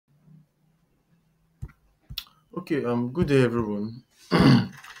Okay, good day everyone.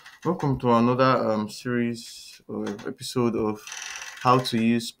 Welcome to another series or episode of how to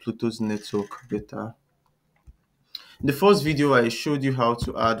use Pluto's network better. In the first video, I showed you how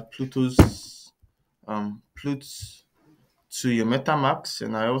to add Plut to your metamask,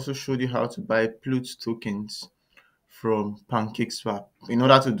 and I also showed you how to buy Plut tokens from PancakeSwap. In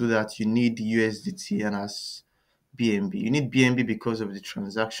order to do that, you need USDT and as BNB. You need BNB because of the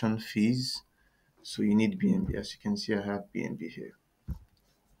transaction fees. So you need BNB. As you can see, I have BNB here.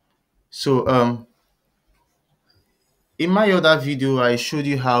 So in my other video, I showed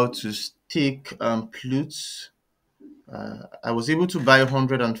you how to stake Plut. I was able to buy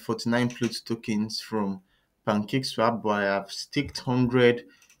 149 Plut tokens from PancakeSwap, but I have staked 100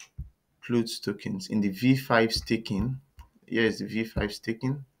 Plut tokens in the V5 staking. Here is the V5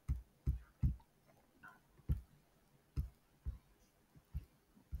 staking.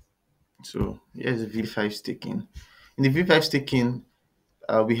 So here's the V5 staking. In the V5 staking,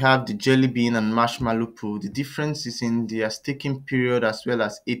 we have the jelly bean and marshmallow pool. The difference is in their staking period as well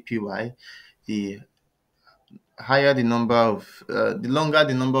as APY. The higher the number of the longer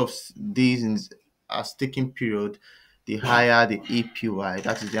the number of days in a staking period, the higher the APY,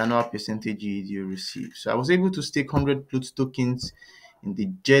 that is the annual percentage yield you receive. So I was able to stake 100 Plut tokens in the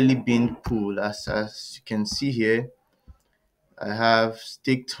jelly bean pool. As you can see here, I have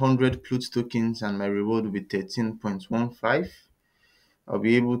staked 100 Plut tokens and my reward will be 13.15. I'll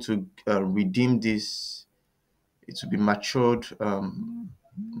be able to redeem this. It will be matured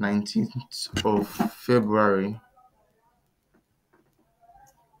 19th of February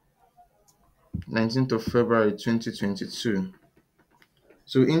 2022.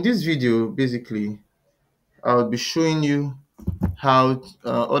 So in this video, basically, I'll be showing you how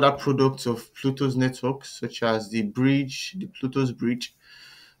other products of Pluto's network, such as the bridge, the Pluto's bridge,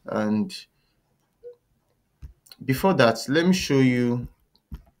 and before that, let me show you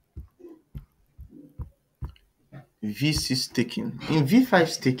VC staking. In V5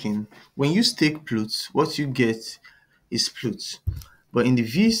 staking, when you stake Plut, what you get is Plut. But in the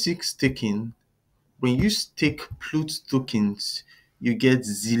V6 staking, when you stake Plut tokens, you get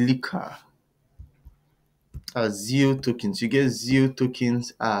Zilliqa as ZEO tokens. You get ZEO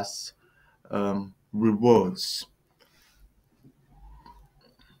tokens as rewards.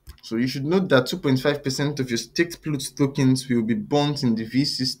 So you should note that 2.5% of your staked Plut tokens will be burnt in the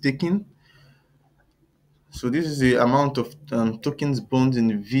VC staking. So this is the amount of tokens burnt in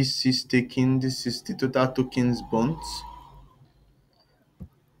the VC staking. This is the total tokens burnt.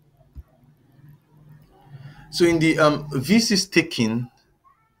 So in the VC staking,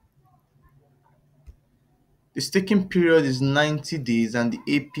 the staking period is 90 days and the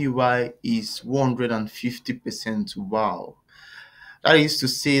APY is 150%. Wow. That is to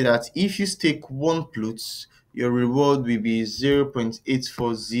say that if you stake one Plut, your reward will be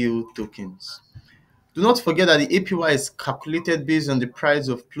 0.840 tokens. Do not forget that the APY is calculated based on the price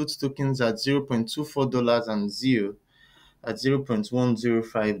of Plut tokens at $0.24 and ZEO at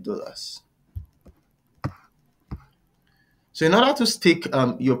 $0.105. So in order to stake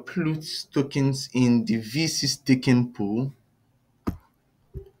your Plut tokens in the VC staking pool,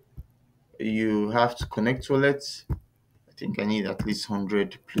 you have to connect wallets. I think I need at least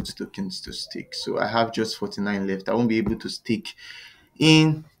 100 Plut tokens to stake. So I have just 49 left. I won't be able to stake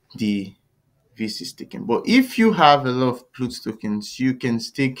in the VC staking. But if you have a lot of Plut tokens, you can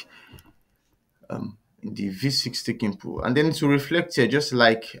stake in the V6 staking pool. And then it will reflect here, just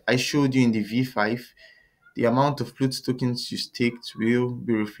like I showed you in the V5. The amount of Plut tokens you staked will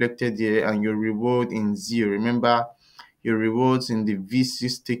be reflected here and your reward in ZEO. Remember, your rewards in the VC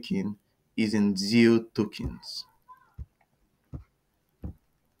staking is in ZEO tokens.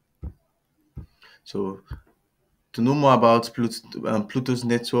 So to know more about Pluto's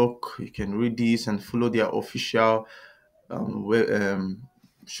network, you can read this and follow their official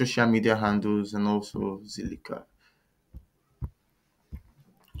social media handles and also Zilliqa.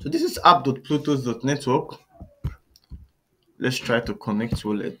 So this is app.plutos.network. Let's try to connect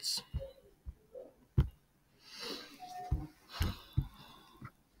wallets.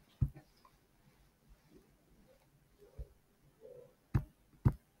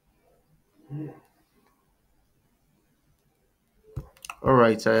 All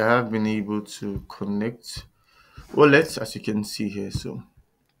right, I have been able to connect wallets, as you can see here. So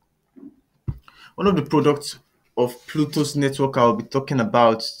one of the products of Pluto's network I'll be talking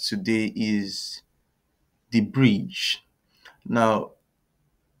about today is the bridge. Now,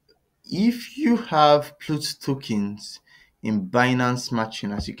 if you have Plut tokens in Binance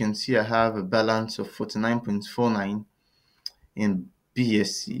matching, as you can see, I have a balance of 49.49 in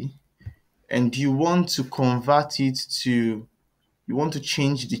BSC. and you want to convert it to, you want to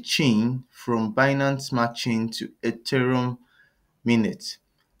change the chain from Binance Smart Chain to Ethereum Minute,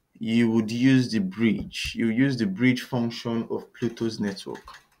 you would use the bridge. You use the bridge function of Pluto's network.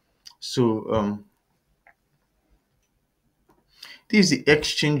 So this is the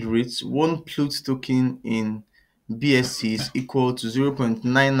exchange rate. One Plut token in BSC is equal to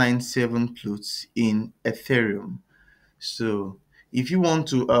 0.997 Pluts in Ethereum. So if you want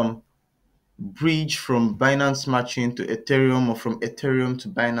to bridge from Binance Smart Chain to Ethereum, or from Ethereum to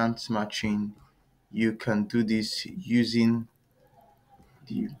Binance Smart Chain, you can do this using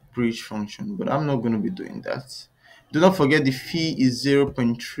the bridge function, but I'm not going to be doing that. Do not forget the fee is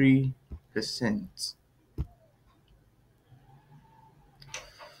 0.3%.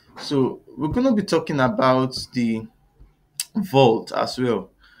 So we're going to be talking about the vault as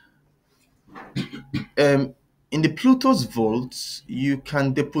well. Um, in the Pluto's vault, you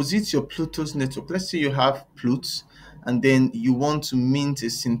can deposit your Pluto's network. Let's say you have Plut, and then you want to mint a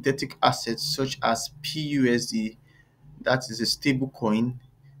synthetic asset such as PUSD, that is a stable coin,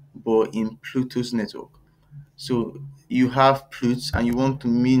 but in Pluto's network. So you have Plut and you want to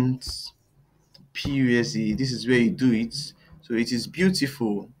mint PUSD. This is where you do it. So it is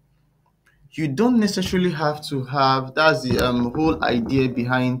beautiful. You don't necessarily have to have, that's the whole idea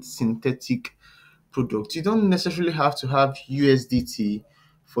behind synthetic products. You don't necessarily have to have USDT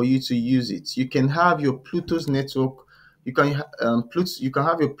for you to use it. You can have your Pluto's network. You can you can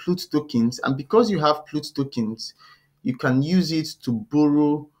have your Plut tokens, and because you have Plut tokens, you can use it to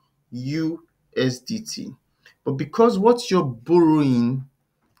borrow USDT. But because what you're borrowing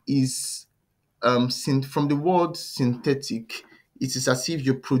is from the word synthetic, it is as if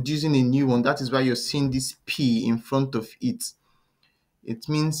you're producing a new one. That is why you're seeing this P in front of it. It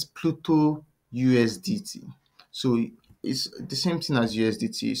means Pluto USDT. So it's the same thing as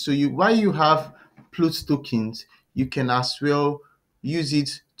USDT. So while you have Plut tokens, you can as well use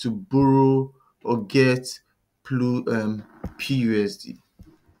it to borrow or get PUSD.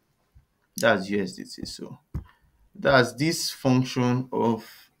 That's USDT. So that's this function of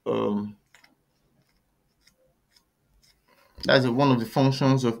that's one of the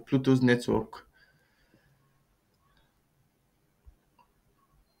functions of Pluto's network.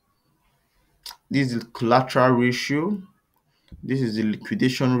 This is the collateral ratio. This is the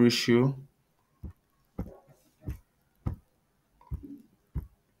liquidation ratio.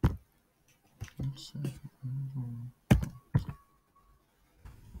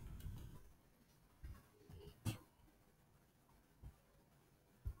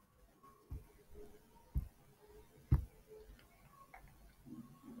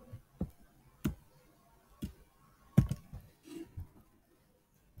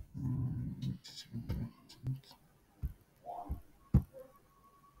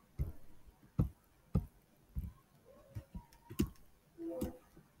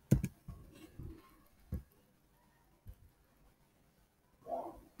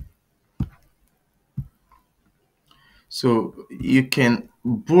 So you can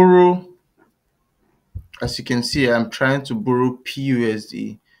borrow, as you can see, I'm trying to borrow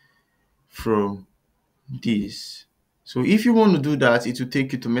PUSD from this. So if you want to do that, it will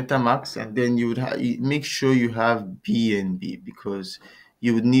take you to metamask, and then you would make sure you have BNB, because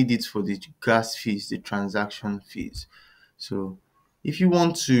you would need it for the gas fees, the transaction fees. So if you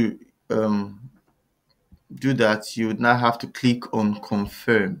want to do that, you would now have to click on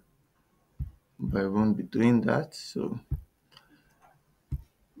confirm, but I won't be doing that. So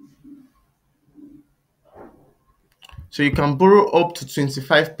you can borrow up to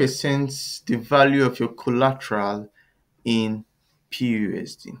 25% the value of your collateral in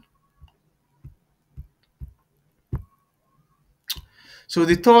PUSD. So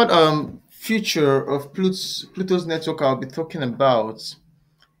the third feature of Pluto's network I'll be talking about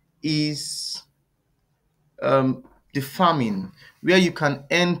is the farming, where you can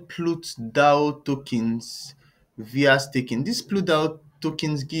earn Plut DAO tokens via staking. This Plut DAO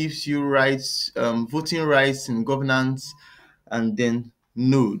tokens gives you rights, voting rights and governance, and then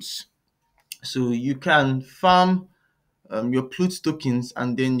nodes. So you can farm your Plut tokens,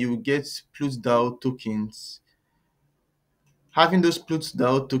 and then you get Plut DAO tokens. Having those Plut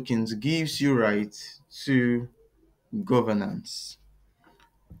DAO tokens gives you right to governance.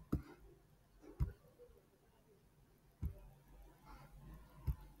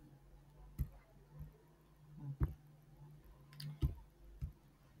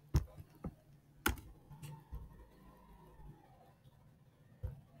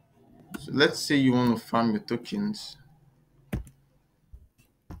 So let's say you want to farm your tokens.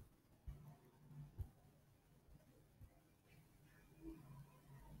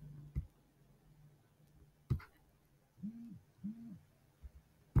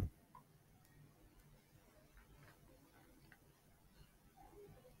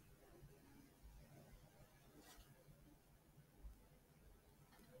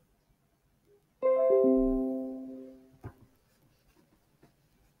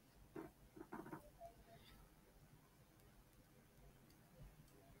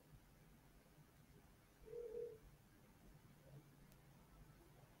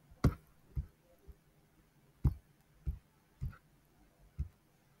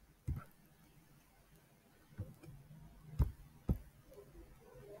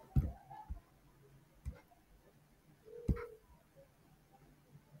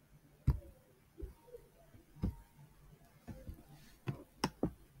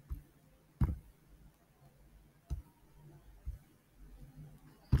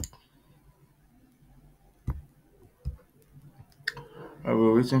 I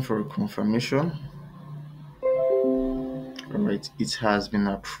will waiting for a confirmation. All right, it has been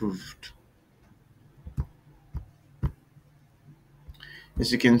approved.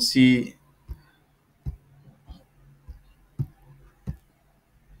 As you can see,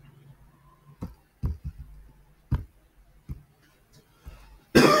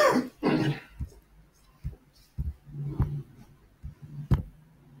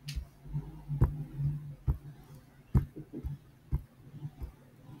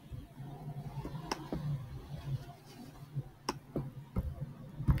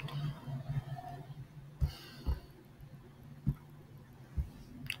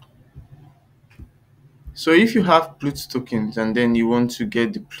 so if you have Plut tokens and then you want to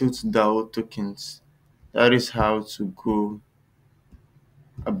get the Plut DAO tokens, that is how to go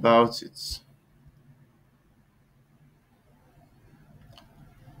about it.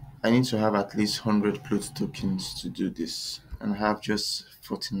 I need to have at least 100 Plut tokens to do this, and I have just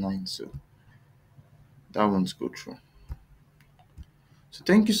 49, so that won't go through. So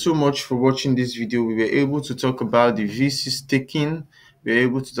thank you so much for watching this video. We were able to talk about the VC staking. We were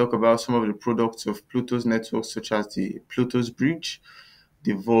able to talk about some of the products of Pluto's network, such as the Pluto's bridge,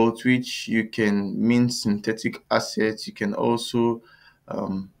 the vault, which you can mint synthetic assets. You can also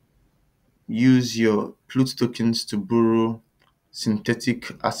um, use your Plut tokens to borrow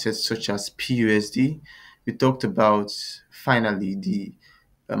synthetic assets such as PUSD. We talked about finally the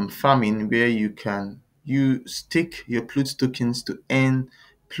farming, where you stake your Plut tokens to earn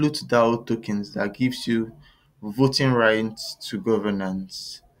Plut DAO tokens that gives you voting rights to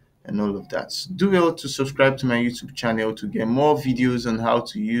governance and all of that. Do well to subscribe to my YouTube channel to get more videos on how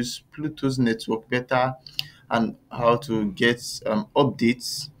to use Pluto's network better and how to get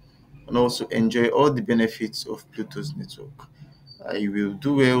updates and also enjoy all the benefits of Pluto's network. I will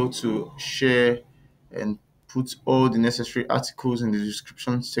do well to share and put all the necessary articles in the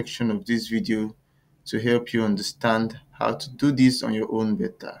description section of this video to help you understand how to do this on your own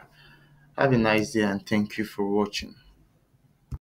better. Have a nice day and thank you for watching.